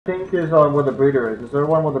I think is where the breeder is. Is there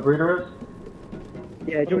one where the breeder is?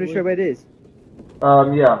 Yeah, do you want to show where it is?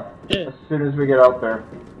 Yeah. As soon as we get out there.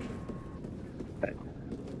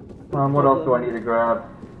 What else do I need to grab?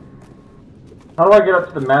 How do I get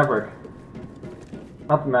up to the Maverick?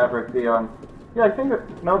 Not the Maverick, the, yeah, I think it,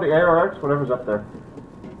 no, the ARX, whatever's up there.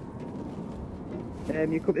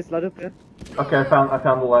 You put this ladder up there? Okay, I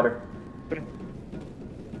found the ladder.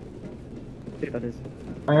 That is.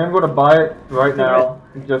 I am going to buy it right now,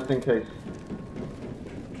 just in case.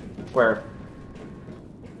 Where?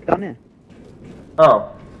 Down here.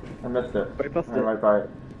 Oh, I missed it. Right past I it. might buy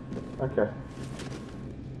it. Okay.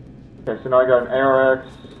 Okay, so now I got an ARX,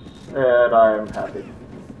 and I am happy.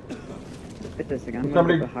 Hit this again.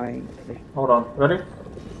 Somebody, behind. Hold on, ready? Yep.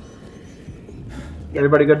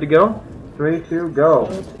 Everybody good to go? 3, 2, go.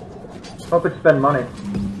 Hope it's spend money.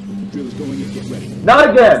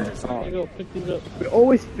 Not again! Oh. Go, pick these up. We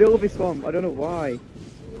always fill this one, I don't know why.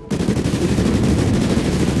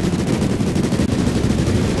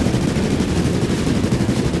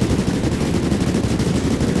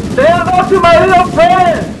 Say hello to my little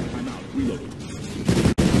friend!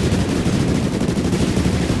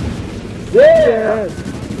 Yeah! Yes.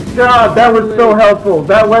 God, that was so helpful.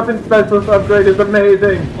 That weapon specialist upgrade is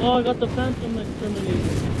amazing. Oh, I got the Phantom Exterminator.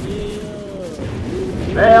 Yeah.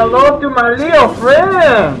 Say hello to my little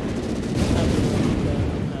friend!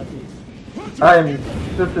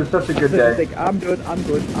 This is such a good day. I'm good, I'm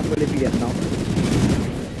going to be getting now.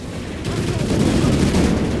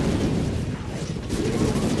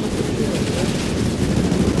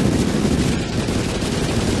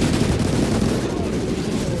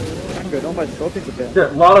 I'm good, all my scorpions are there.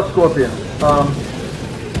 Yeah, a lot of scorpions.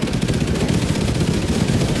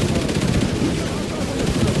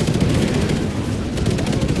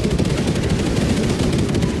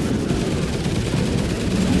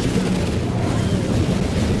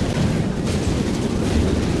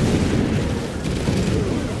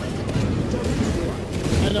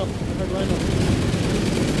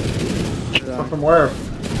 From where?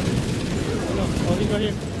 Oh, he's right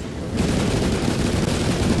here.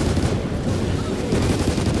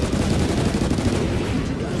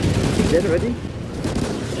 He's dead already?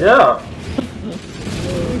 Yeah.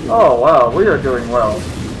 Oh wow, we are doing well.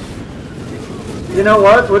 You know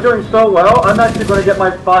what? We're doing so well, I'm actually going to get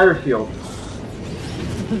my fire shield.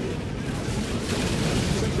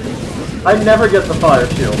 I never get the fire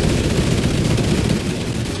shield.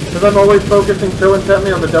 Because I'm always focusing so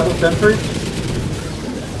intently on the double sentry.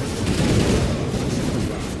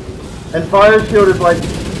 And fire shield is like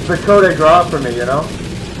the coup de grace for me, you know?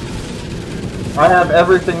 I have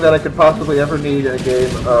everything that I could possibly ever need in a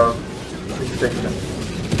game of Extinction.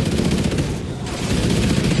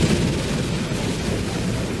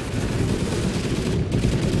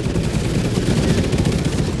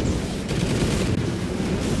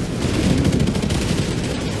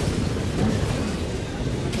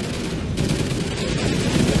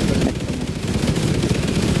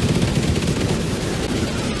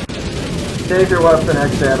 Save your weapon,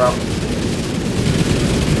 X ammo.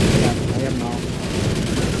 Yeah, I am now.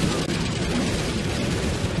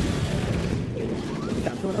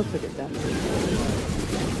 Damn, someone else took it down.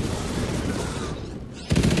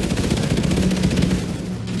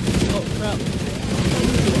 Oh crap.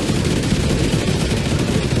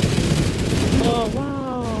 Oh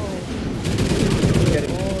wow. Get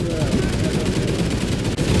it. All that.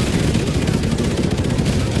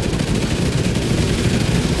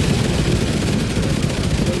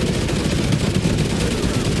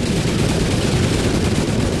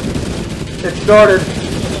 It started. Oh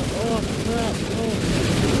crap, no.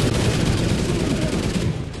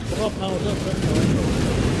 We're all powered up, right?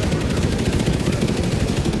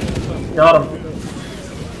 Got him.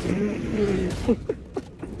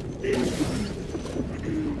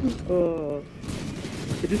 Oh,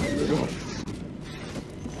 it just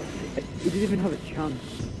it didn't even have a chance.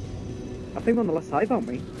 I think we're on the left side, aren't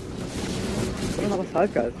we? We're on the left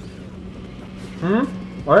side, guys. Hmm?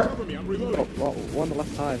 What? Oh, we're on the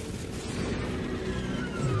left side.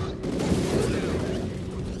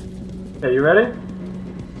 Okay, you ready?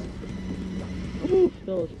 That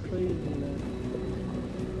was crazy, man.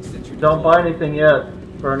 Don't buy anything yet,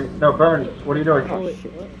 Bernie. No, Burns, what are you doing? Oh, wait,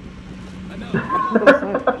 what?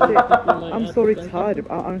 I'm so retarded.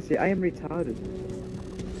 Honestly, I am retarded.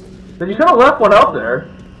 Then you could have left one up there.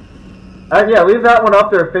 Yeah, leave that one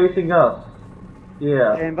up there facing us.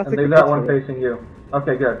 Yeah, and leave that one facing you.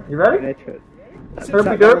 Okay, good. You ready?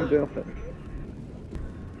 Herby good?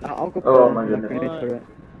 I'll go. Oh my goodness.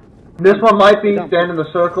 This one might be stand in the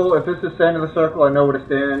circle. If this is stand in the circle, I know where to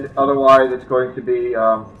stand. Otherwise, it's going to be,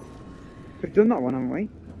 We've done that one, haven't we?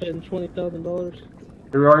 Getting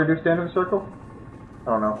 $20,000. Do we already do standing circle? I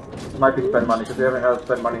don't know. It might be spend money because we haven't had to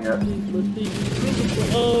spend money yet. Let's see.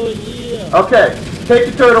 Oh yeah. Okay, take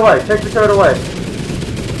the turret away. Take the turret away.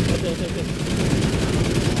 Okay.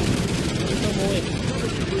 Come away.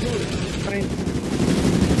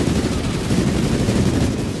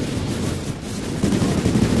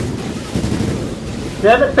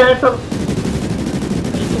 Damn it, Phantom!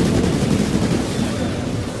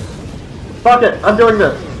 Fuck it, I'm doing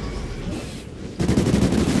this.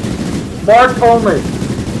 March only.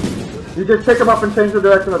 You just pick them up and change the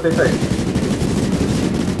direction that they take.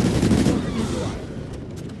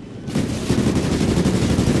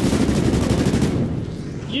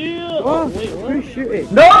 Yeah! Oh, wait, what? who's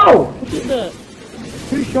shooting? No! What is that?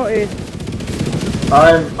 Who shot it?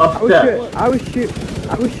 I'm upset. I was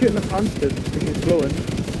shooting the Phantom because it's glowing.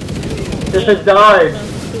 If it died.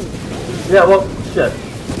 Yeah, well, shit.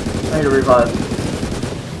 I need to revive.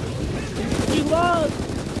 We lost!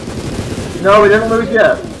 No, we didn't lose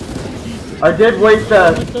yet. I did wait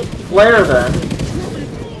the flare then.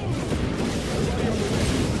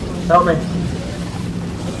 Help me. I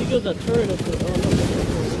think it was a turret up there. Oh, no.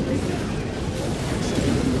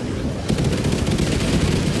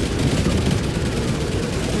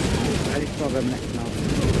 I just saw them next now.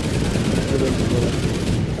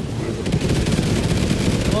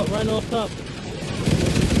 Oh, Rhino up top.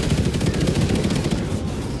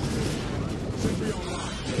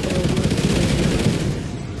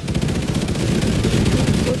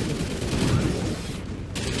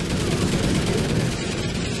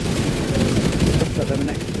 Got them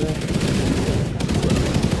next to there.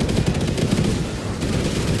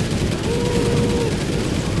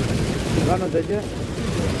 Run, did you?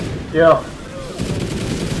 Yeah.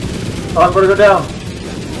 Oh, I'm gonna go down.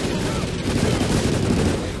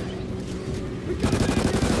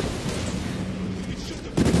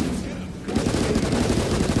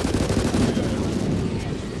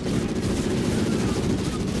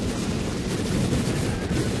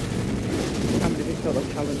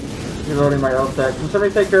 Reloading my health stack. Can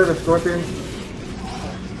somebody take care of the scorpions?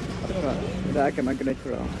 I get my grenade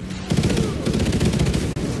throw.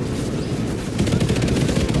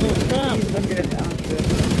 Oh, crap! I'm getting down to it.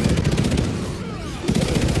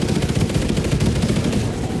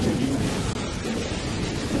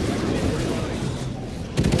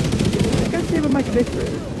 I can't see what my grenade throw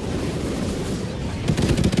is.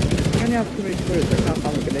 I only have too many screws, so I can't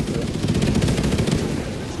find my grenade throw.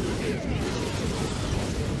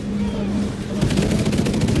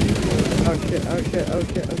 Oh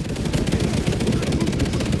shit.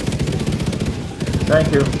 Thank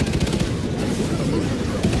you.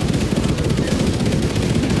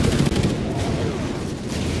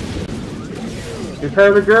 Repair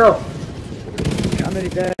the girl. I'm nearly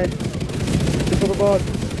dead. Just overboard.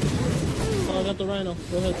 Oh, I got the Rhino.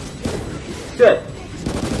 Go ahead. Shit.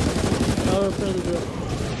 I'll repair the drill.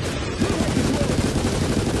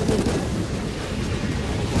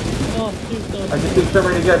 Oh, shoot, I just need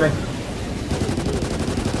somebody to get me.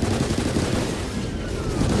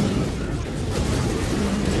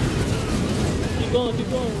 Keep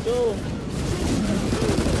going, go!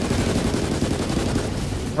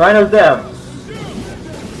 Rhino's down.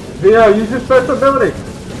 Vito, use your special ability.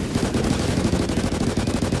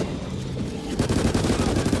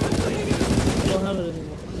 I don't have it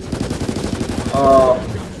anymore.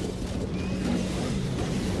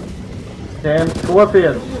 Damn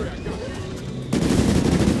scorpions.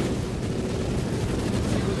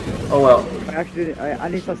 Oh well. I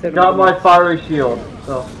need to save. Got my fiery shield,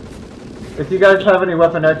 so. If you guys have any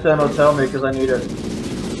Weapon X ammo, tell me, because I need it.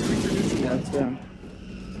 Yeah, it's down.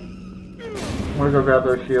 I'm gonna go grab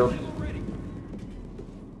those shields.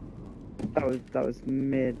 That was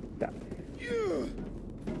mid.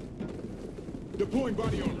 Deploying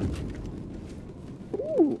body armor.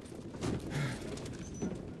 Ooh.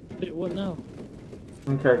 Wait, what now?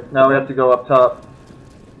 Okay, now we have to go up top.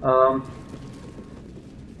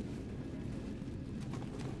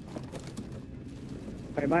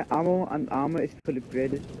 Okay, my ammo and armor is fully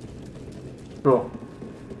upgraded. Cool.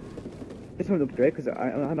 This one's upgrade because I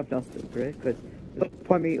don't have nothing else to upgrade. Because there's no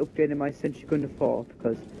point me upgrading my sentry gun to 4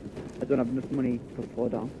 because I don't have enough money for 4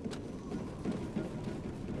 down.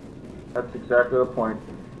 That's exactly the point.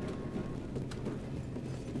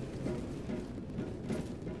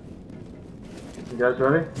 You guys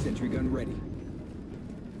ready? Sentry gun ready.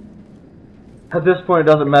 At this point,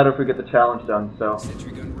 it doesn't matter if we get the challenge done, so.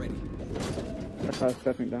 Sentry gun ready. That's how I was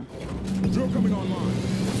stepping down. Drill coming online.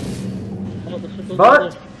 Oh, the circle's But,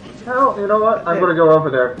 right there. hell, you know what? I'm gonna go over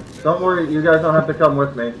there. Don't worry, you guys don't have to come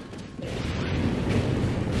with me.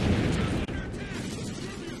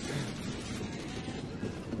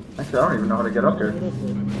 Actually, I don't even know how to get up here. Oh,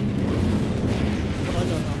 I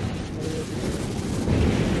know how.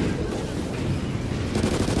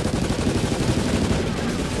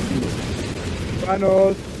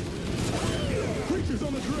 Rhinos! Creatures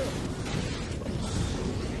on the drill.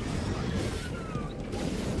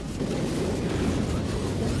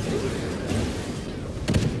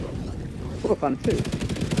 Oh, fun too.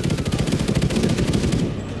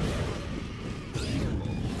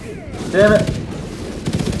 Damn it!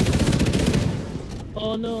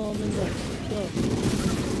 Oh no, I'm in there. Go.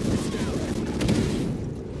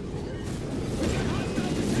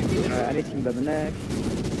 Alright, I need some by the neck.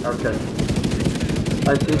 Okay.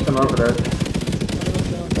 I see some over there.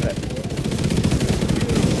 Alright.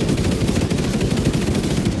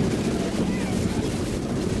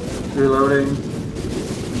 Reloading.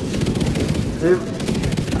 Leave.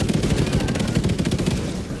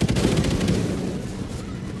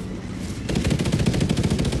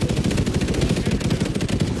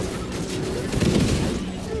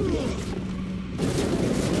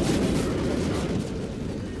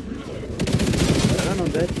 Rhino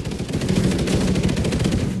dead.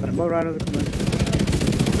 But more rhinos are coming.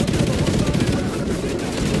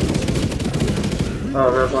 Oh,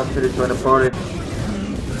 Red One City joined the party.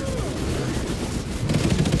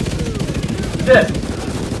 Shit!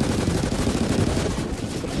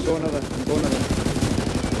 Go another. Go another.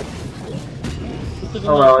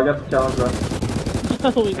 Oh well, I got the challenge run.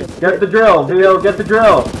 We got Get the drill, Leo, get the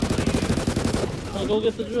drill! I'll go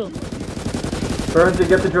get the drill. Burnsy,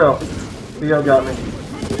 get the drill. Leo got me.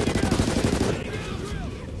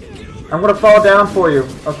 I'm gonna fall down for you,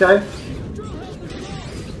 okay?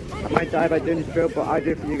 I might die by doing this drill, but I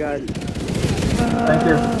do it for you guys. Thank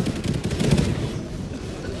you.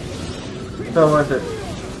 So worth it.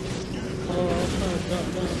 Oh, I'm trying to drop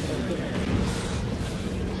down.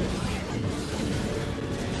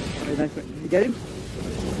 Very nice. Did you get him?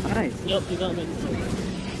 Nice. Yep, you got me.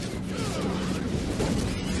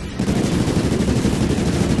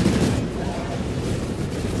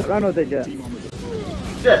 Rhino did ya?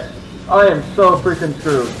 Shit! I am so freaking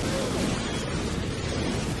screwed.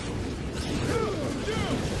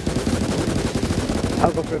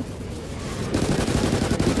 I'll go for him.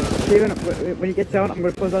 Steven, when you get down, I'm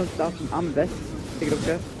gonna put down stuff from armor vest. Take it up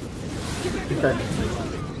there. Okay.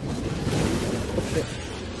 Oh shit.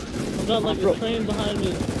 I've got like a train behind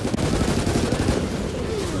me.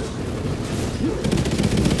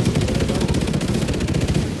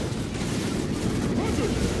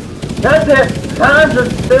 That's it! Time to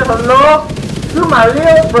say hello to my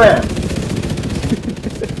little friend!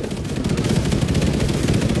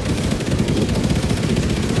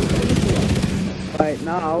 Right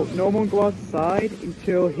now, no one go outside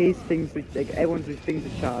until his things, like everyone's things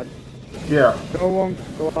are charged. Yeah. No one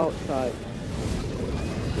go outside.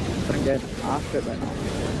 I'm getting after it right now.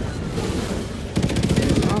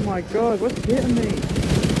 Oh my god, what's hitting me?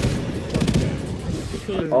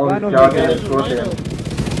 All Rhino these jogging here. and scorpions.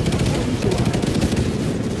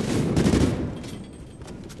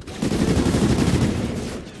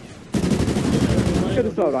 Should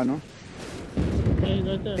have saw Rhino. Yeah, he's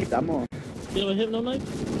right there. Take that more. Do you have a hypno knife?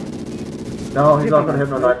 No, he's not gonna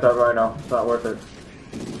hypnotize that right now. It's not worth it.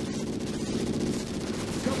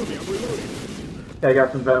 Cover me, I'm reloading. Okay, I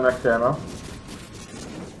got some Venom X ammo.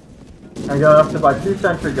 I got up to buy 2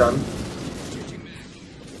 sentry guns.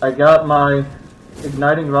 I got my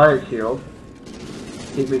igniting riot shield.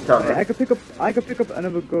 Keep me covered. I could pick up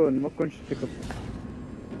another gun. What gun should I pick up?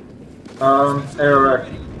 ARX.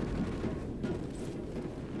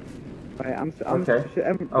 Right, I'm Okay.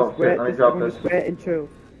 Oh, just shit, let me drop just this. wait until.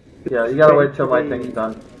 Yeah, you gotta wait till my thing's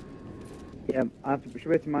done. Yeah, I have to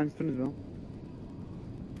wait till mine's done as well.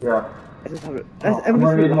 Yeah. Let's just have it. Oh, I'm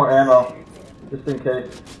gonna need more ammo. Just in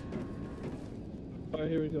case. Alright,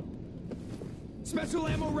 here we go. Special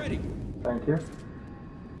ammo ready. Thank you.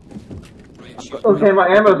 Okay, my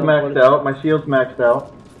ammo's maxed out. My shield's maxed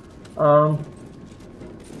out.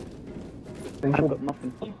 I've got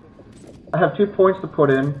nothing. I have 2 points to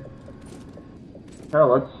put in. Hell,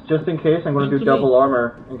 let's just in case. I'm gonna do double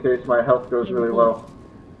armor in case my health goes really low.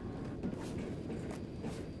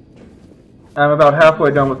 I'm about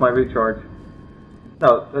halfway done with my recharge.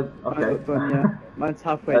 No, okay. Mine's done, yeah. Mine's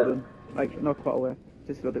halfway done. Like, not quite away.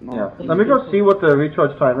 Just a little bit more. Yeah. Let me go see what the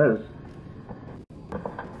recharge time is.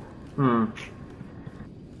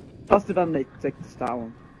 Faster than the start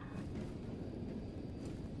one.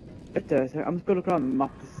 I'm just gonna look around the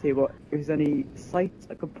map to see what if there's any sights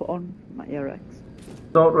I could put on my ARX.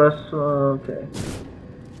 Don't rest. Okay.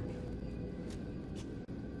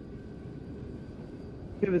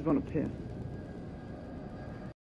 Here there's one up here.